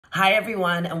Hi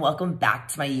everyone and welcome back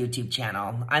to my YouTube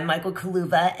channel. I'm Michael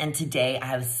Kuluva and today I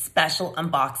have a special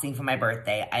unboxing for my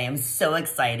birthday. I am so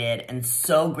excited and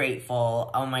so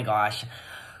grateful. Oh my gosh,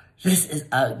 this is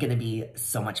gonna be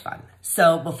so much fun.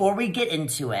 So before we get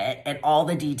into it and all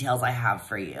the details I have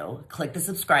for you, click the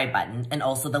subscribe button and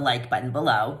also the like button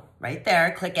below. Right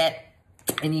there, click it.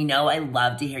 And you know I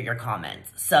love to hear your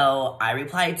comments. So I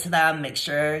replied to them, make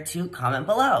sure to comment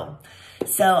below.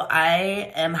 So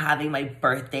I am having my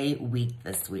birthday week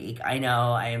this week. I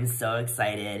know, I am so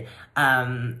excited.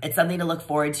 It's something to look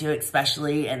forward to,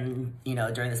 especially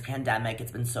during this pandemic.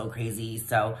 It's been so crazy.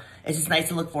 So it's just nice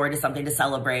to look forward to something to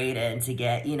celebrate and to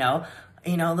get,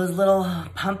 those little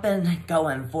pumping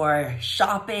going for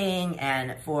shopping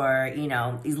and for,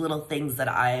 these little things that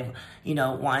I've,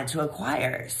 wanted to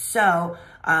acquire. So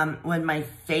when my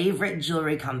favorite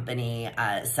jewelry company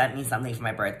sent me something for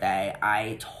my birthday,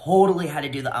 I totally had to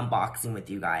do the unboxing with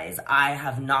you guys. I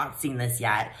have not seen this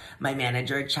yet. My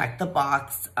manager checked the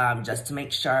box just to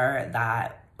make sure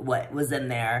that what was in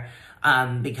there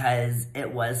because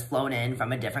it was flown in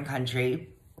from a different country.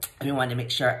 And we wanted to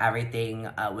make sure everything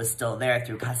was still there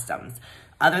through customs.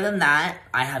 Other than that,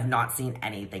 I have not seen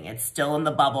anything. It's still in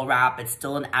the bubble wrap. It's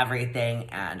still in everything.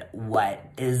 And what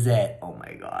is it? Oh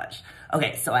my gosh.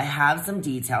 Okay, so I have some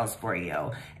details for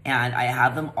you. And I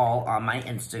have them all on my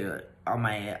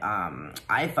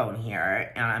iPhone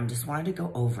here. And I just wanted to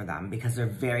go over them because they're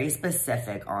very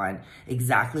specific on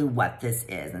exactly what this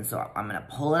is. And so I'm going to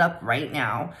pull it up right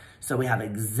now so we have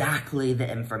exactly the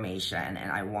information.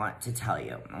 And I want to tell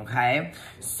you, okay?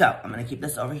 So I'm going to keep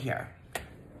this over here.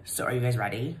 So are you guys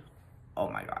ready? Oh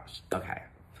my gosh. Okay.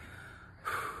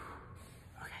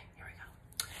 Okay, here we go.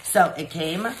 So it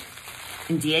came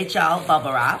in DHL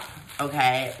bubble wrap.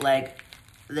 Okay,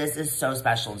 this is so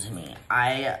special to me.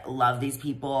 I love these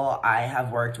people. I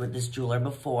have worked with this jeweler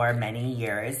before many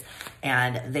years,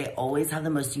 and they always have the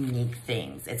most unique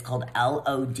things. It's called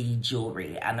LOD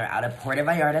Jewelry, and they're out of Puerto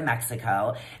Vallarta,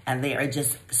 Mexico, and they are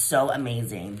just so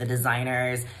amazing. The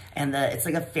designers, and it's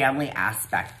like a family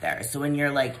aspect there. So when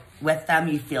you're with them,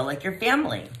 you feel like you're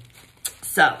family.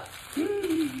 So,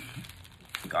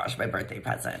 gosh, my birthday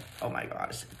present. Oh my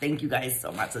gosh. Thank you guys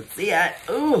so much. Let's see it.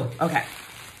 Ooh, okay.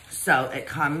 So it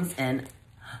comes in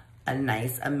a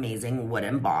nice, amazing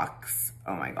wooden box.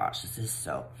 Oh my gosh, this is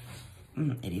so,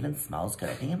 it even smells good.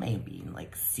 I think it may be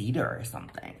like cedar or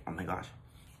something. Oh my gosh.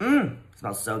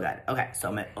 Smells so good. Okay, so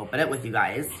I'm gonna open it with you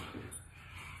guys.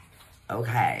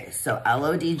 Okay, so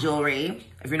LOD Jewelry.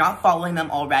 If you're not following them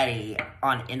already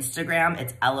on Instagram,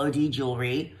 it's LOD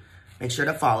Jewelry. Make sure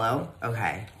to follow.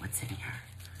 Okay, what's in here?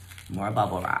 More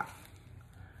bubble wrap.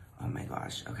 Oh my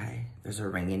gosh, okay. There's a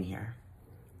ring in here.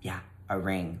 Yeah, a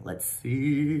ring. Let's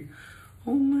see.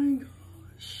 Oh my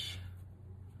gosh.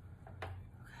 Okay.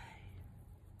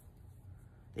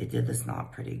 They did this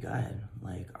knot pretty good.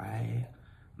 I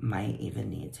might even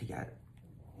need to get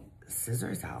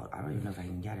scissors out. I don't even know if I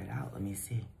can get it out. Let me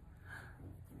see.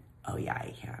 Oh yeah,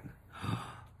 I can.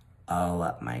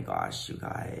 Oh my gosh, you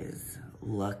guys.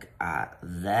 Look at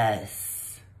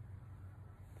this.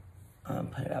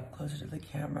 Put it up closer to the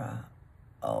camera.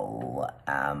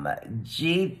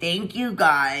 OMG. Thank you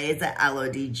guys at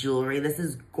LOD Jewelry. This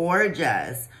is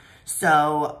gorgeous.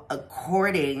 So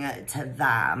according to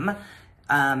them,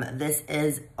 this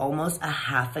is almost a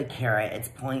half a carat. It's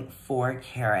 0.4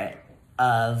 carat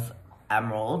of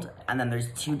emerald. And then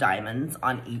there's 2 diamonds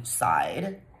on each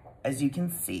side, as you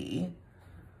can see.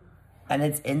 And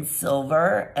it's in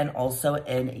silver and also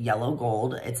in yellow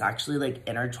gold. It's actually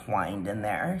intertwined in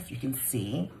there, if you can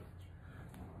see.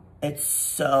 It's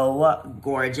so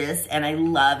gorgeous, and I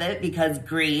love it because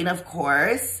green, of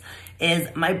course, is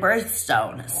my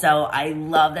birthstone. So I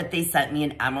love that they sent me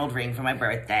an emerald ring for my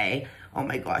birthday. Oh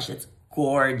my gosh, it's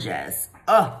gorgeous.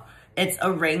 Oh, it's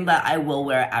a ring that I will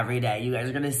wear every day. You guys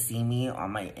are gonna see me on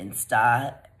my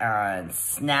Insta and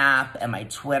Snap and my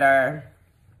Twitter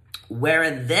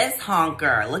wearing this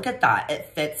honker. Look at that,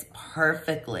 it fits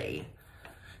perfectly.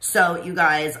 So you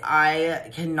guys, I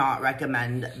cannot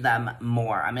recommend them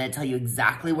more. I'm going to tell you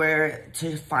exactly where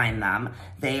to find them.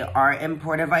 They are in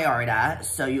Puerto Vallarta,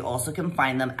 so you also can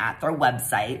find them at their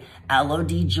website,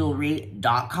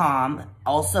 lodjewelry.com.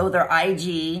 Also their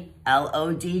IG,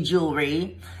 LOD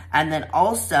Jewelry. And then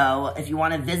also, if you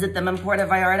want to visit them in Puerto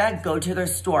Vallarta, go to their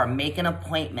store, make an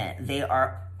appointment. They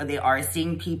are They are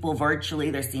seeing people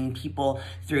virtually. They're seeing people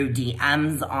through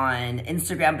DMs on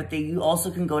Instagram, but you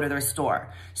also can go to their store.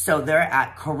 So they're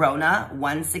at Corona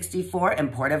 164 in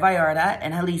Puerto Vallarta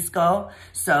in Jalisco.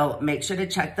 So make sure to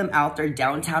check them out. They're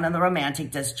downtown in the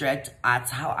Romantic District.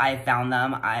 That's how I found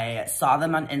them. I saw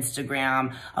them on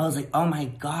Instagram. I was like, oh my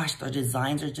gosh, their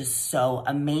designs are just so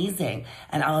amazing.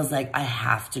 And I was like, I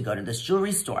have to go to this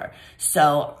jewelry store.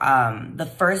 So the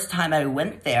first time I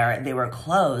went there, they were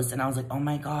closed, and I was like, oh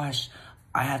my gosh,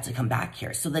 I have to come back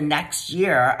here. So the next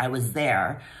year I was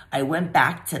there, I went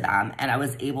back to them, and I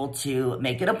was able to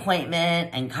make an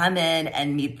appointment and come in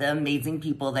and meet the amazing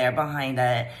people there behind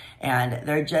it. And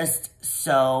they're just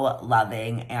so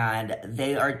loving, and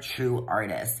they are true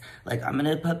artists. Like, I'm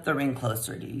gonna put the ring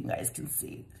closer to you guys can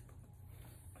see.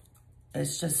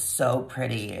 It's just so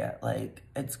pretty. Like,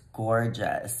 it's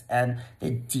gorgeous. And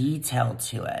the detail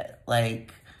to it,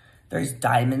 like, there's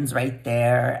diamonds right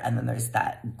there, and then there's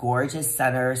that gorgeous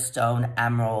center stone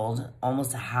emerald,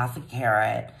 almost a half a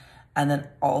carat, and then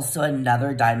also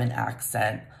another diamond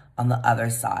accent on the other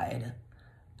side.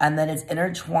 And then it's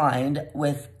intertwined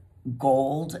with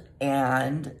gold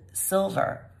and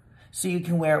silver. So you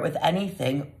can wear it with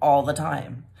anything all the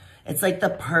time. It's like the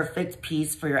perfect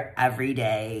piece for your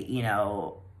everyday, you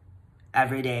know,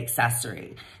 everyday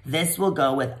accessory. This will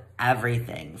go with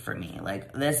everything for me.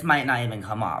 Like, this might not even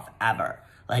come off ever.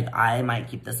 Like, I might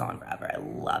keep this on forever. I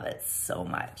love it so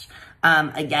much.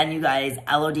 Again, you guys,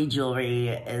 LOD Jewelry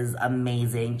is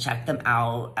amazing. Check them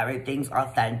out. Everything's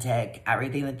authentic.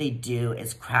 Everything that they do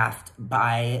is crafted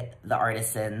by the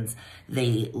artisans.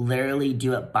 They literally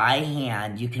do it by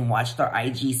hand. You can watch their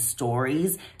IG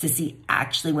stories to see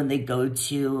actually when they go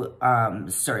to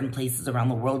certain places around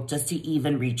the world just to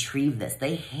even retrieve this.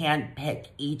 They hand pick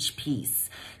each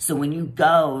piece. So when you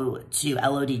go to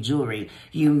LOD Jewelry,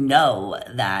 you know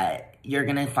that you're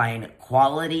gonna find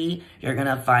quality, you're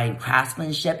gonna find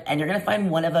craftsmanship, and you're gonna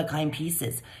find one-of-a-kind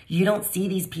pieces. You don't see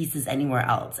these pieces anywhere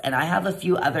else. And I have a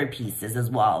few other pieces as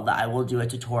well that I will do a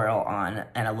tutorial on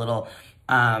and a little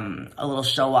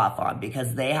show off on,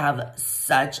 because they have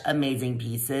such amazing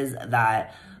pieces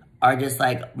that are just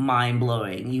like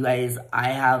mind-blowing. You guys, I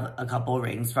have a couple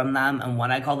rings from them, and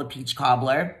one I call the Peach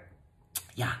Cobbler.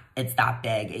 Yeah, it's that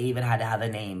big. It even had to have a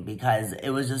name because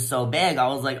it was just so big. I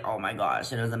was like, oh my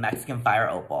gosh. And it was a Mexican fire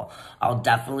opal. I'll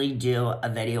definitely do a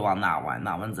video on that one.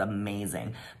 That one's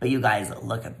amazing. But you guys,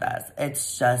 look at this.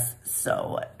 It's just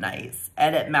so nice.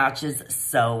 And it matches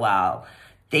so well.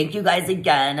 Thank you guys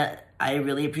again. I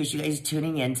really appreciate you guys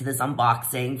tuning in to this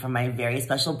unboxing for my very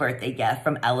special birthday gift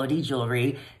from LOD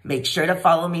Jewelry. Make sure to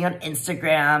follow me on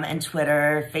Instagram and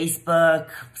Twitter, Facebook,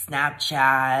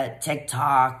 Snapchat,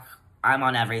 TikTok. I'm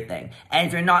on everything. And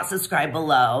if you're not subscribed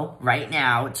below right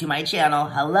now to my channel,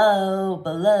 hello,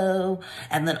 below.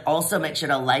 And then also make sure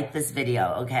to like this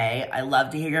video, okay? I love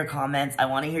to hear your comments. I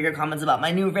want to hear your comments about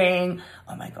my new ring.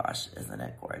 Oh my gosh, isn't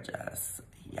it gorgeous?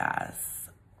 Yes.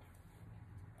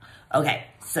 Okay,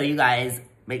 so you guys,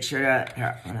 make sure to,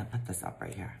 here, I'm gonna put this up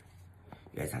right here.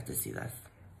 You guys have to see this.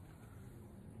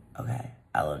 Okay,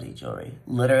 LOD Jewelry.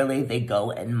 Literally, they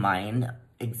go and mine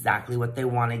exactly what they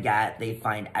want to get. They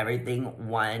find everything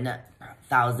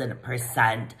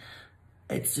 1000%.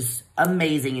 It's just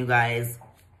amazing, you guys.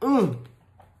 Ooh,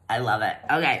 I love it.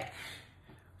 Okay,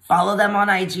 follow them on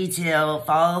IG too.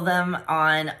 Follow them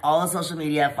on all the social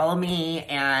media. Follow me,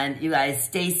 and you guys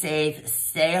stay safe,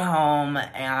 stay home,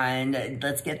 and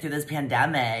let's get through this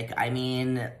pandemic. I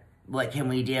mean, what can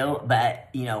we do but,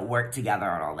 you know, work together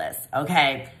on all this?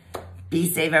 Okay,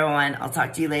 be safe, everyone. I'll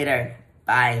talk to you later.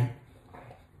 Bye.